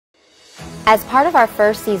As part of our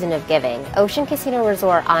first season of giving, Ocean Casino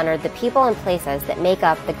Resort honored the people and places that make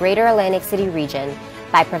up the greater Atlantic City region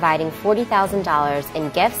by providing $40,000 in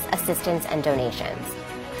gifts, assistance, and donations.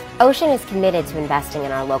 Ocean is committed to investing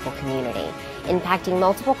in our local community, impacting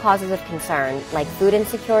multiple causes of concern like food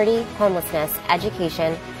insecurity, homelessness,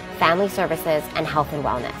 education, family services, and health and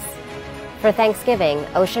wellness. For Thanksgiving,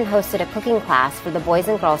 Ocean hosted a cooking class for the Boys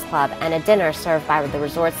and Girls Club and a dinner served by the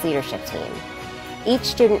resort's leadership team. Each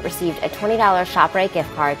student received a $20 ShopRite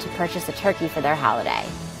gift card to purchase a turkey for their holiday.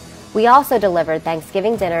 We also delivered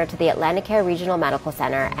Thanksgiving dinner to the Atlanticare Regional Medical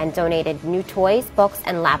Center and donated new toys, books,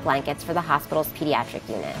 and lap blankets for the hospital's pediatric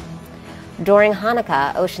unit. During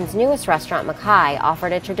Hanukkah, Ocean's newest restaurant, Mackay,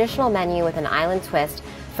 offered a traditional menu with an island twist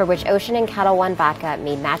for which Ocean and Kettle One Vodka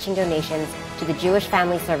made matching donations to the Jewish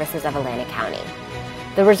Family Services of Atlantic County.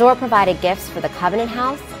 The resort provided gifts for the Covenant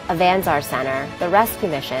House, Avanzar Center, the Rescue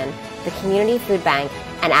Mission, the Community Food Bank,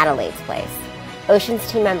 and Adelaide's Place. Ocean's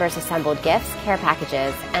team members assembled gifts, care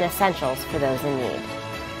packages, and essentials for those in need.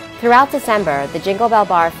 Throughout December, the Jingle Bell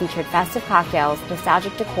Bar featured festive cocktails,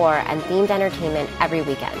 nostalgic decor, and themed entertainment every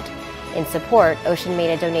weekend. In support, Ocean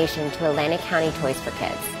made a donation to Atlantic County Toys for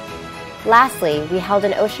Kids. Lastly, we held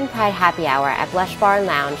an Ocean Pride happy hour at Blush Bar and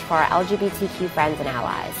Lounge for our LGBTQ friends and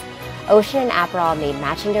allies. Ocean and Aperol made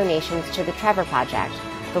matching donations to the Trevor Project,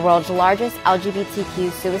 the world's largest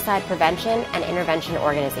LGBTQ suicide prevention and intervention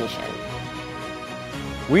organization.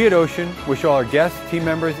 We at Ocean wish all our guests, team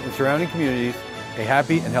members, and surrounding communities a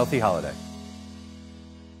happy and healthy holiday.